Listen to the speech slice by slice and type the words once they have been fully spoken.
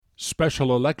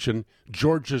special election,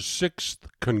 Georgia's 6th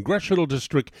congressional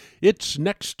district. It's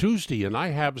next Tuesday, and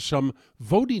I have some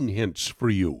voting hints for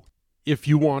you. If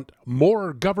you want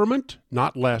more government,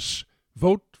 not less,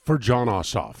 vote for Jon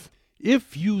Ossoff.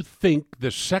 If you think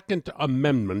the Second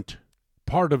Amendment,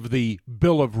 part of the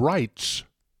Bill of Rights,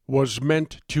 was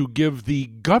meant to give the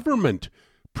government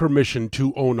permission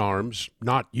to own arms,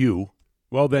 not you,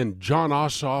 well then Jon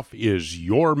Ossoff is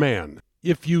your man.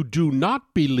 If you do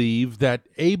not believe that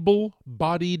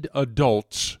able-bodied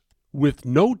adults with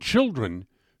no children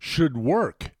should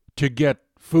work to get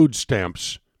food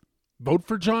stamps, vote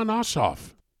for Jon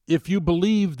Ossoff. If you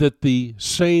believe that the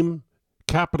same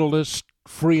capitalist,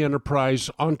 free enterprise,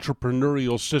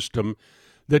 entrepreneurial system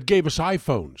that gave us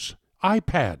iPhones,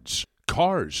 iPads,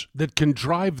 cars that can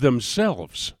drive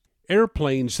themselves,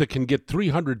 airplanes that can get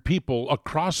 300 people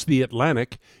across the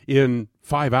Atlantic in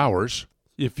 5 hours,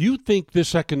 if you think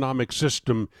this economic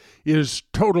system is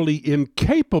totally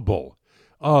incapable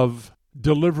of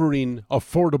delivering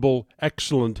affordable,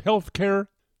 excellent health care,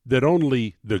 that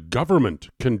only the government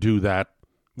can do that,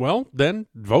 well, then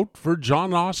vote for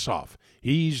Jon Ossoff.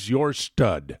 He's your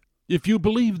stud. If you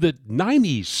believe that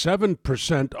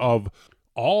 97% of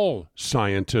all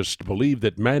scientists believe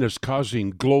that man is causing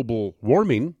global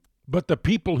warming, but the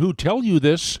people who tell you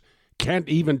this can't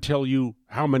even tell you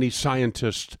how many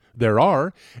scientists there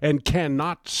are and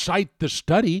cannot cite the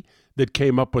study that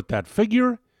came up with that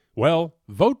figure, well,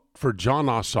 vote for Jon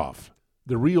Ossoff.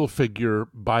 The real figure,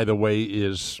 by the way,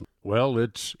 is, well,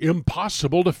 it's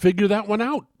impossible to figure that one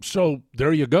out. So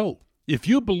there you go. If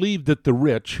you believe that the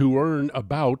rich who earn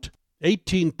about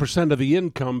 18% of the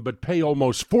income but pay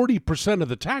almost 40% of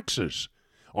the taxes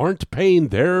aren't paying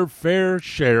their fair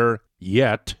share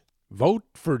yet, vote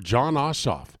for Jon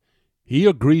Ossoff. He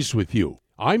agrees with you.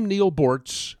 I'm Neil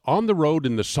Bortz, on the road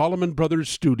in the Solomon Brothers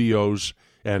studios,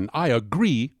 and I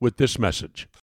agree with this message.